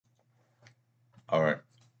Alright,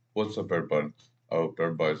 what's up, everybody? I hope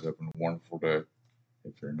everybody's having a wonderful day.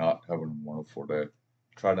 If you're not having a wonderful day,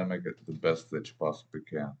 try to make it the best that you possibly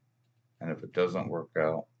can. And if it doesn't work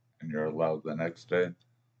out and you're allowed the next day,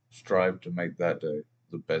 strive to make that day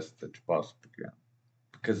the best that you possibly can.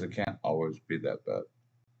 Because it can't always be that bad.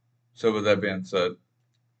 So, with that being said,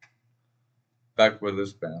 back with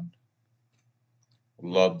this band.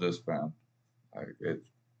 Love this band. Like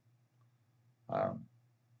um,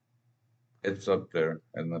 it's up there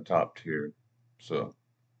in the top tier. So,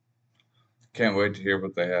 can't wait to hear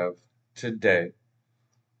what they have today.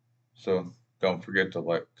 So don't forget to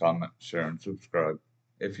like, comment, share, and subscribe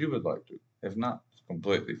if you would like to. If not, it's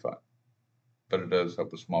completely fine. But it does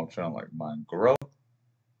help a small channel like mine grow.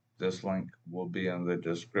 This link will be in the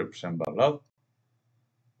description below.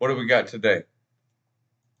 What do we got today?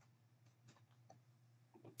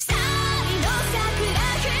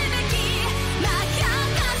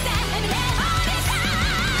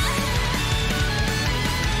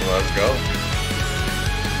 Let's go.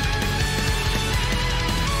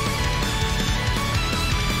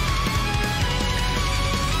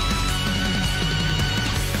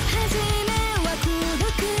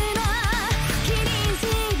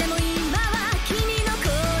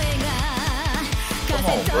 Come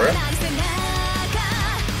on, bro.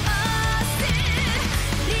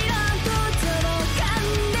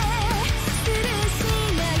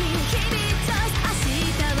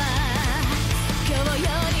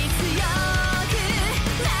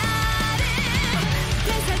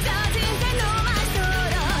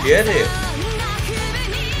 Get it.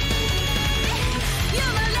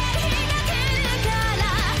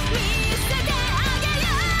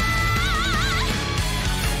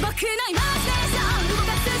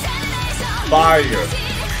 Fire.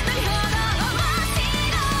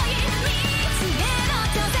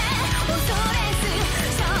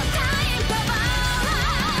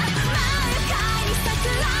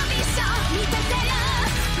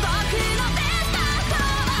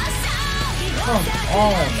 Come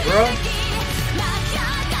on, bro.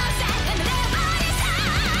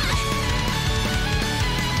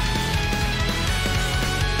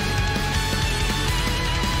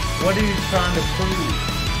 What are you trying to prove?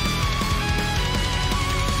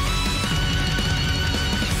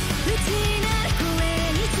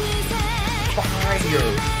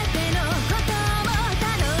 Fire.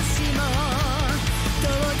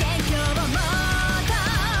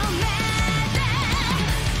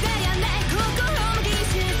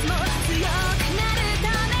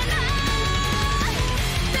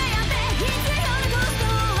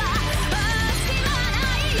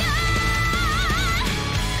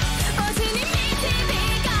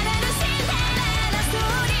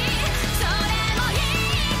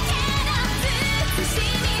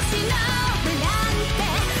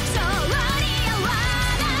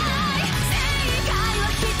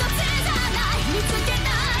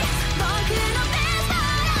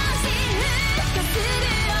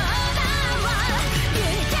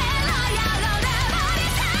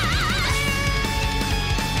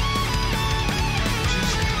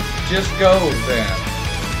 Just go then.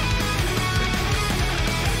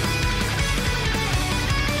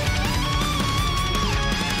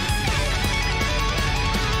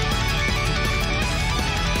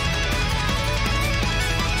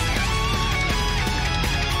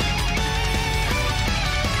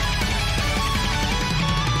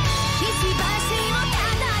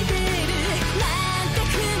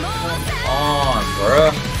 Come on,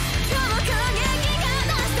 bruh.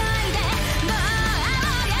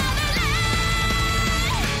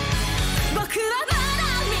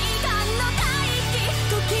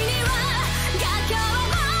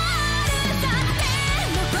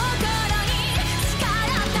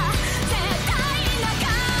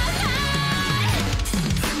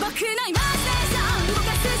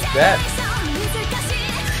 That.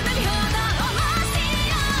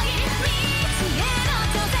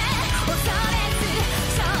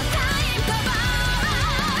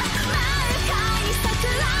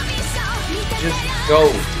 Just go,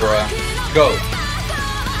 bruh. Go.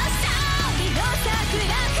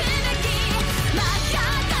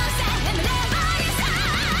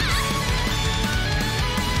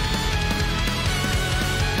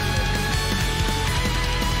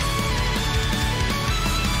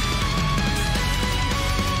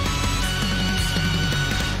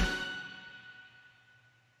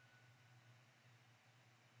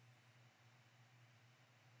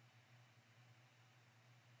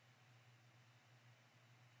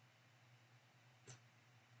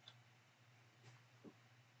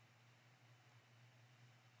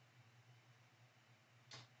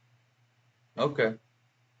 Okay.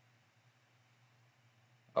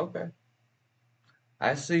 Okay.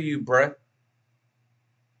 I see you, bruh.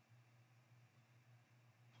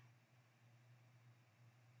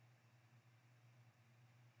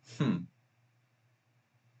 Hmm.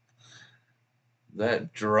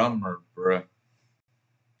 That drummer, bruh.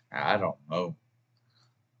 I don't know.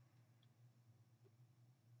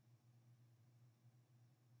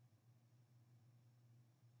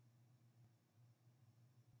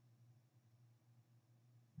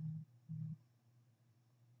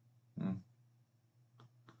 Hmm.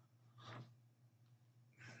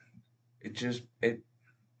 It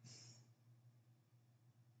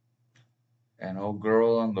an old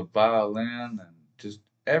girl on the violin and just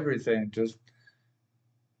everything. Just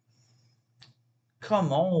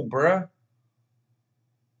come on, bruh.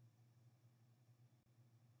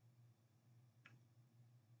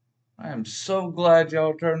 I am so glad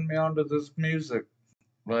y'all turned me on to this music.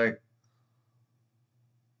 Like,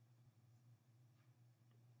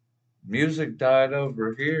 music died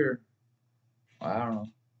over here, I don't know,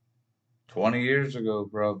 20 years ago,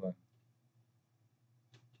 probably.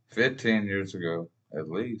 15 years ago, at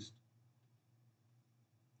least.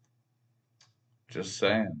 Just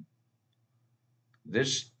saying.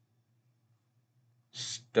 This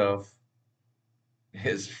stuff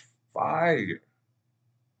is fire.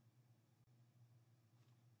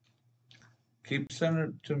 Keep sending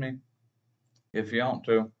it to me if you want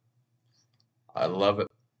to. I love it.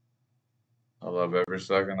 I love every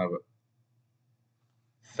second of it.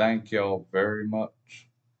 Thank y'all very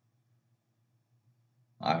much.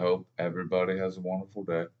 I hope everybody has a wonderful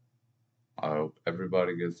day. I hope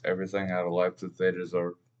everybody gets everything out of life that they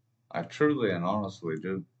deserve. I truly and honestly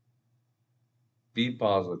do. Be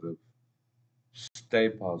positive. Stay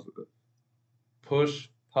positive. Push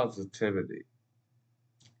positivity.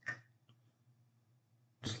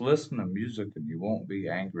 Just listen to music and you won't be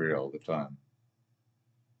angry all the time.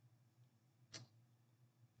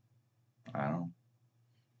 I don't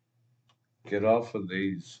get off of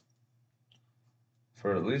these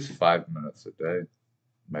for at least 5 minutes a day,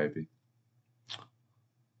 maybe.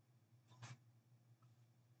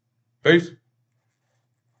 Peace.